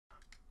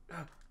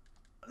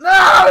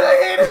No, they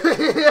hate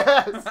it!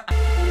 Yes!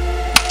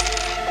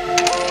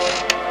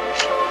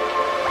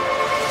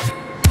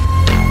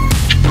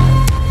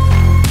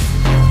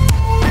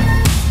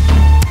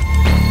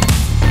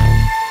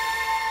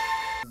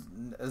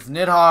 It's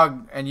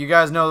Nidhogg, and you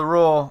guys know the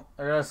rule.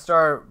 I gotta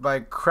start by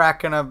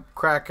cracking a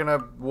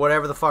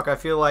whatever the fuck I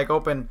feel like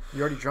open.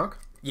 You already drunk?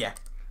 Yeah.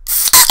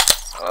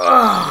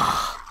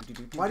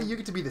 Why do you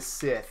get to be the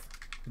Sith?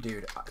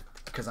 Dude,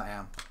 because I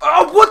am.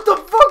 Oh, what the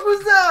fuck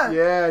was that?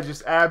 Yeah,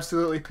 just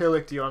absolutely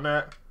pillaged you on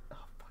that. Oh,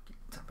 fuck you,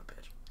 son of a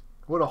bitch.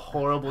 What a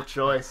horrible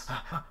choice.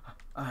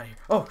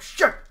 Oh,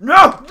 shit!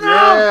 No! No!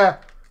 Yeah!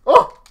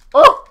 Oh!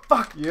 Oh!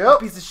 Fuck! Yep.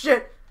 Piece of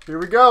shit! Here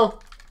we go.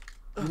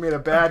 You made a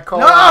bad call.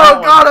 No!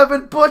 God, I've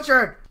been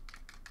butchered!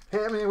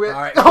 Hit me with.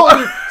 All right.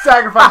 Oh,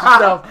 sacrifice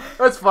yourself.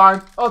 That's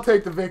fine. I'll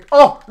take the Vic.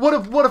 Oh, what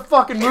a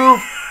fucking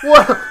move!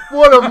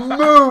 What a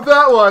move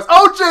that was!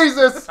 Oh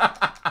Jesus!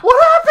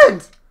 What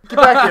happened? Get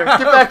back here! Get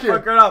back here!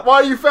 Fuck it up. Why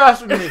are you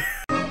faster than me?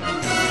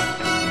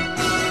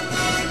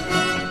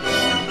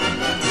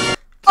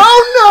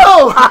 Oh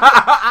no!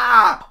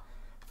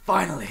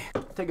 Finally.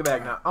 Take it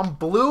back now. I'm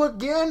blue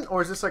again,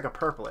 or is this like a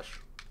purplish?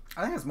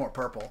 I think it's more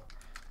purple.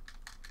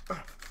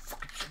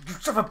 You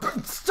son of a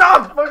bitch.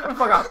 Stop! Fuck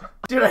off.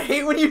 Dude, I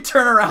hate when you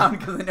turn around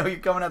because I know you're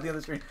coming out the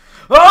other screen.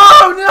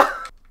 Oh no!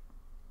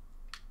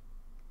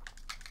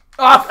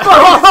 Oh fuck!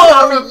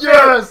 Oh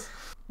yes!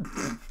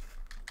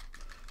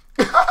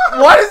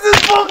 What is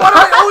this bull? Why do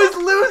I always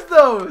lose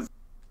those?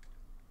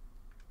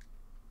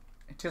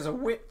 It is a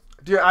wit.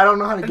 Dude, I don't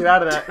know how to get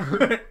out of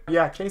that.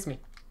 Yeah, chase me.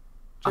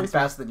 I'm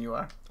faster than you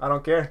are. I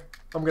don't care.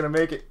 I'm gonna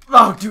make it.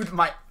 Oh, dude,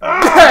 my.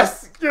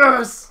 Yes!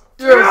 Yes!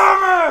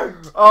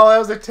 Yes! Oh, that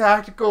was a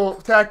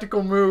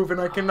tactical move,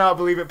 and I cannot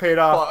believe it paid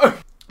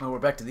off. Oh, we're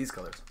back to these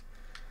colors.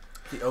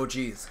 The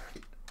OGs.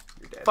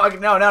 You're dead. Fuck,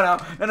 no.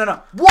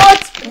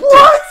 What?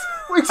 What?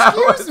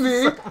 Excuse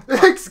me.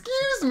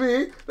 Excuse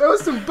me. That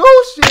was some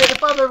bullshit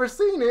if I've ever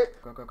seen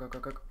it. Go.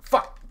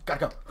 Fuck.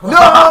 Gotta go.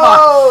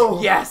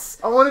 No! Yes!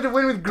 I wanted to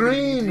win with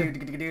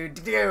green.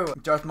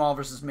 Darth Maul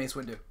versus Mace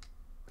Windu.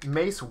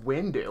 Mace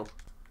Windu.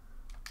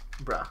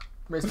 Bruh.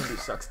 Mace Windu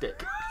sucks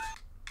dick.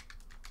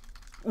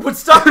 What?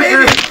 Stop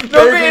baby!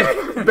 No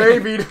baby!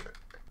 Babied.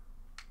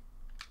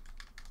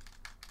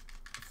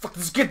 Fuck,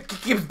 this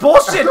keeps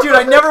bullshit, dude.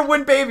 I never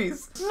win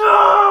babies.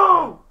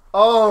 No!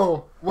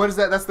 Oh, what is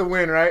that? That's the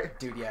win, right?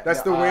 Dude, yeah.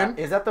 That's the win?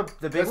 Is that the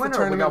big That's win, the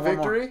or we got tournament one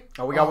more? victory?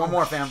 Oh, we got one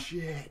more, fam.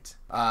 Shit.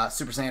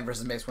 Super Saiyan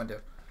versus Mace Windu.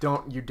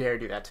 Don't you dare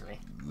do that to me.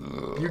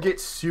 You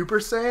get Super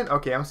Saiyan?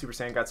 Okay, I'm Super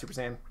Saiyan. Got Super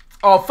Saiyan.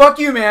 Oh, fuck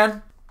you,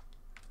 man.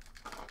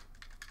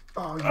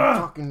 Oh, you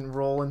fucking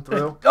rolling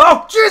through.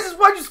 Oh, Jesus,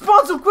 why'd you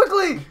spawn so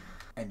quickly?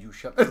 And you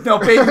shut. No,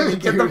 baby,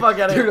 get the fuck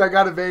out of here. Dude, I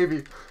got a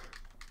baby.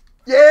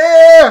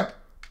 Yeah!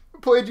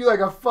 Played you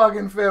like a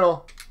fucking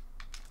fiddle.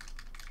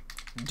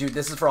 Dude,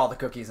 this is for all the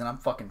cookies, and I'm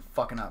fucking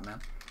up,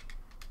 man.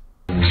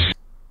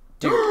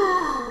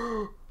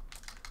 Dude.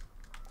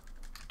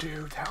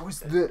 Dude, that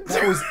was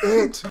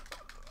it.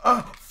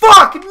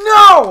 Fuck,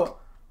 no!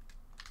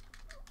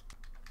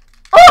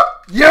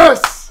 Oh,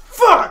 yes!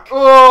 Fuck!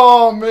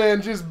 Oh,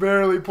 man, just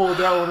barely pulled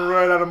that one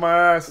right out of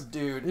my ass.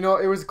 Dude. You know,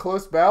 it was a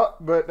close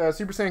bout, but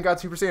Super Saiyan got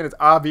Super Saiyan. It's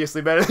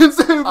obviously better than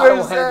Super Saiyan. I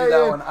will hand you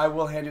that one. I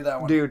will hand you that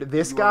one. Dude,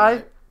 this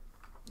guy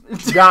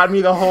got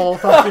me the whole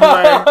fucking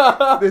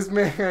way. This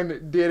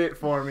man did it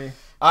for me.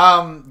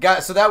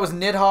 Guys, so that was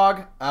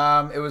Nidhogg.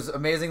 It was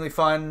amazingly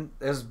fun.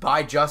 It was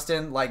by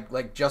Justin,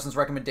 like Justin's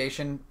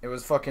recommendation. It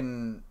was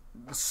fucking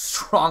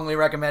strongly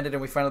recommended,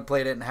 and we finally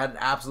played it and had an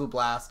absolute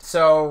blast.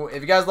 So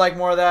if you guys like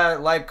more of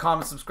that, like,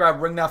 comment,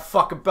 subscribe, ring that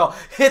fucking bell,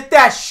 hit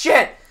that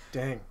shit.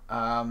 Dang.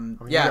 I mean,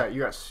 yeah,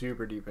 you got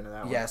super deep into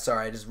that one. Yeah,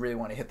 sorry, I just really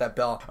want to hit that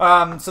bell.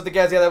 So the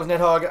guys, yeah, that was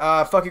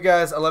Nidhogg. Fuck you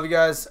guys, I love you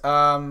guys.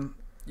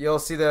 You'll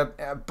see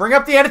the bring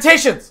up the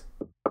annotations.